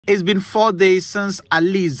It's been 4 days since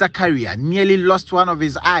Ali Zakaria nearly lost one of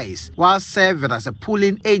his eyes while serving as a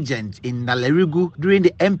polling agent in Nalerigu during the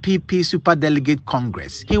MPP Superdelegate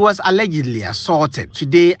Congress. He was allegedly assaulted.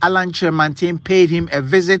 Today, Kyerematen paid him a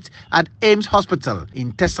visit at Ames Hospital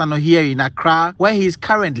in Tesano here in Accra, where he is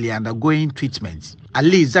currently undergoing treatment.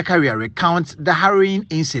 Ali Zakaria recounts the harrowing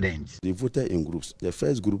incident. They voted in groups. The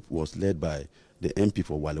first group was led by the MP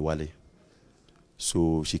for Wale Wale.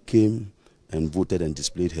 So she came and voted and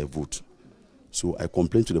displayed her vote. So I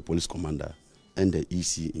complained to the police commander and the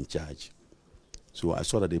EC in charge. So I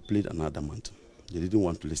saw that they played another month. They didn't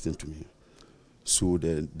want to listen to me. So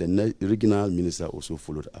the regional minister also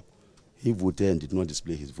followed up. He voted and did not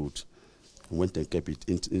display his vote. He went and kept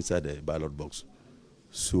it inside the ballot box.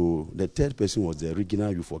 So the third person was the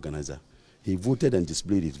regional youth organizer. He voted and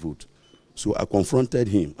displayed his vote. So I confronted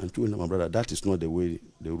him and told him, my brother, that is not the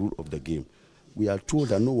rule of the game. We are told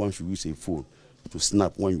that no one should use a phone to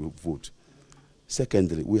snap when you vote.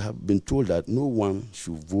 Secondly, we have been told that no one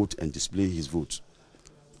should vote and display his vote.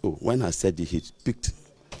 So when I said it, he picked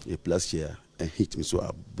a plus chair and hit me. So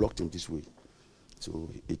I blocked him this way. So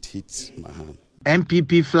it hit my hand.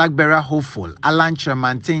 MPP flag bearer hopeful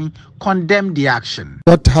Kyerematen condemned the action.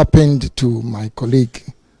 What happened to my colleague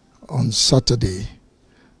on Saturday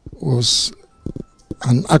was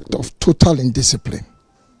an act of total indiscipline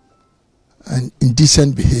and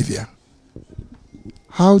indecent behavior.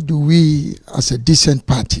 How do we, as a decent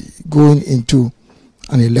party, going into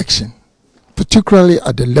an election, particularly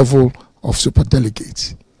at the level of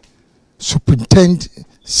superdelegates, superintend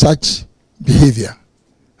such behavior?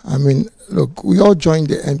 I mean, look, we all joined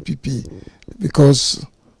the MPP because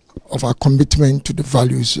of our commitment to the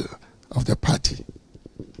values of the party.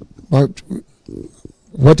 But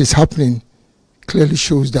what is happening clearly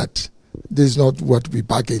shows that this is not what we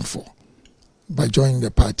bargained for by joining the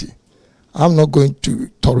party. I'm not going to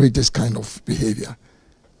tolerate this kind of behavior.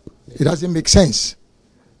 It doesn't make sense.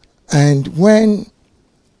 And when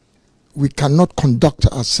we cannot conduct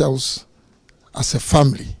ourselves as a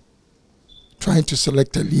family, trying to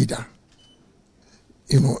select a leader,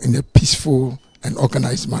 in a peaceful and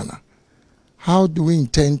organized manner, how do we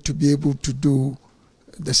intend to be able to do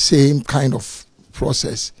the same kind of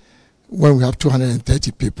process when we have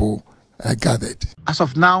 230 people gathered? As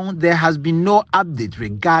of now, there has been no update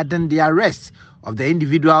regarding the arrest of the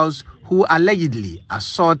individuals who allegedly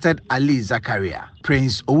assaulted Ali Zakaria.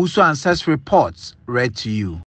 Prince Owusu Ansah's reports read to you.